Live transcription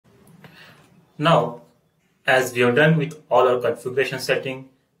Now, as we are done with all our configuration setting,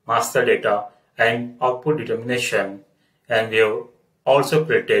 master data and output determination, and we have also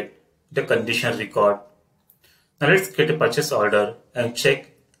created the condition record. Now let's create a purchase order and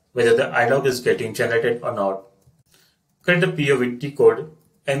check whether the Idoc is getting generated or not. Create the PO with T code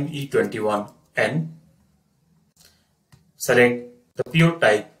ME21N. Select the PO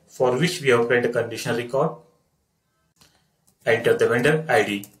type for which we have created a condition record. Enter the vendor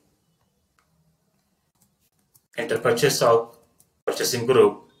ID. Enter purchase of purchasing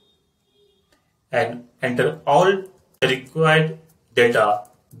group and enter all the required data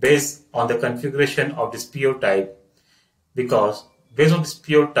based on the configuration of this PO type, because based on this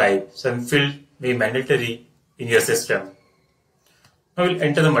PO type some field may be mandatory in your system. Now we'll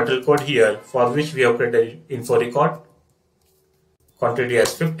enter the material code here for which we have created info record. Quantity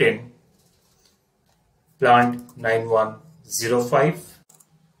as 15, plant 9105.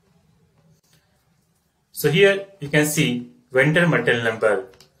 So here you can see vendor material number.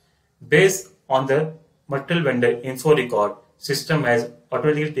 Based on the material vendor info record, system has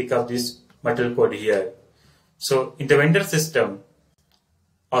automatically picked up this material code here. So in the vendor system,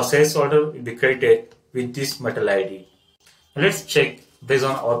 our sales order will be created with this material ID. Now let's check based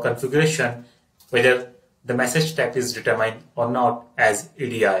on our configuration whether the message type is determined or not as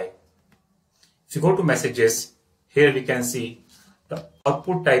EDI. If you go to messages, here we can see the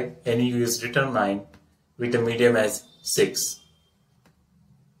output type NU is determined with the medium as 6.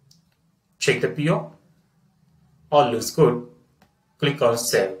 Check the PO. All looks good. Click on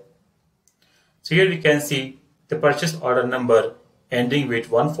save. So here we can see the purchase order number ending with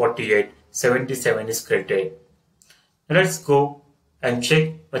 148.77 is created. Now let's go and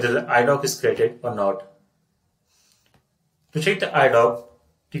check whether the Idoc is created or not. To check the Idoc,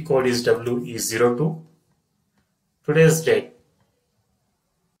 T code is WE02. Today's date.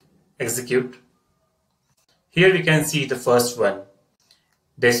 Execute. Here we can see the first one.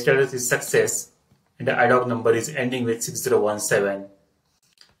 The status is success and the Idoc number is ending with 6017.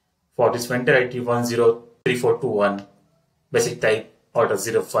 For this vendor ID 103421, basic type order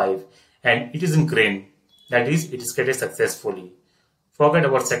 05, and it is in green. That is, it is created successfully. Forget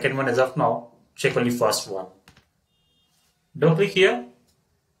about second one as of now. Check only first one. Double click here.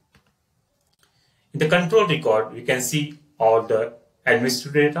 In the control record, we can see all the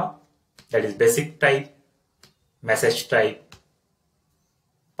administrative data. That is basic type, message type,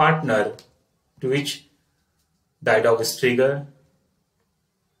 partner to which the Idoc is triggered,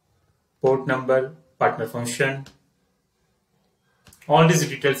 port number, partner function. All these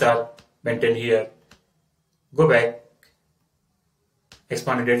details are maintained here. Go back,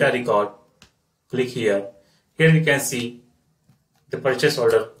 expand the data record, click here. Here we can see the purchase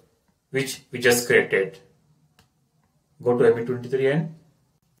order which we just created. Go to ME23N.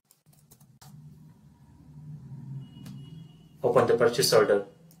 Open the purchase order.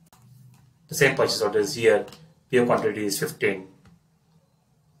 The same purchase order is here. PO quantity is 15.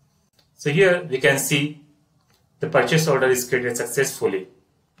 So here we can see the purchase order is created successfully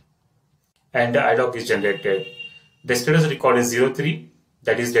and the Idoc is generated. The status record is 03,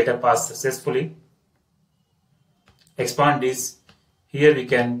 that is data passed successfully. Expand this. Here we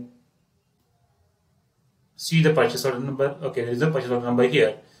can see the purchase order number. Okay, there is a purchase order number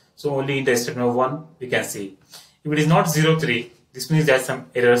here. So only in the statement of 1 we can see. If it is not 03, this means that some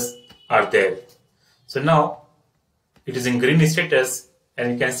errors are there. So now it is in green status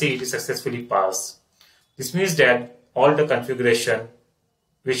and you can see it is successfully passed. This means that all the configuration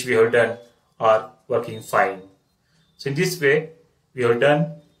which we have done are working fine. So in this way we are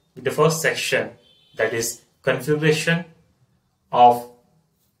done with the first section, that is configuration of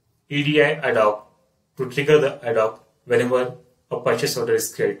EDI Idoc to trigger the Idoc whenever a purchase order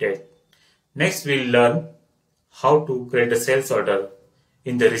is created. Next we will learn how to create a sales order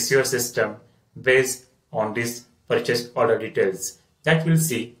in the receiver system based on this purchase order details. That we'll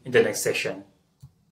see in the next section.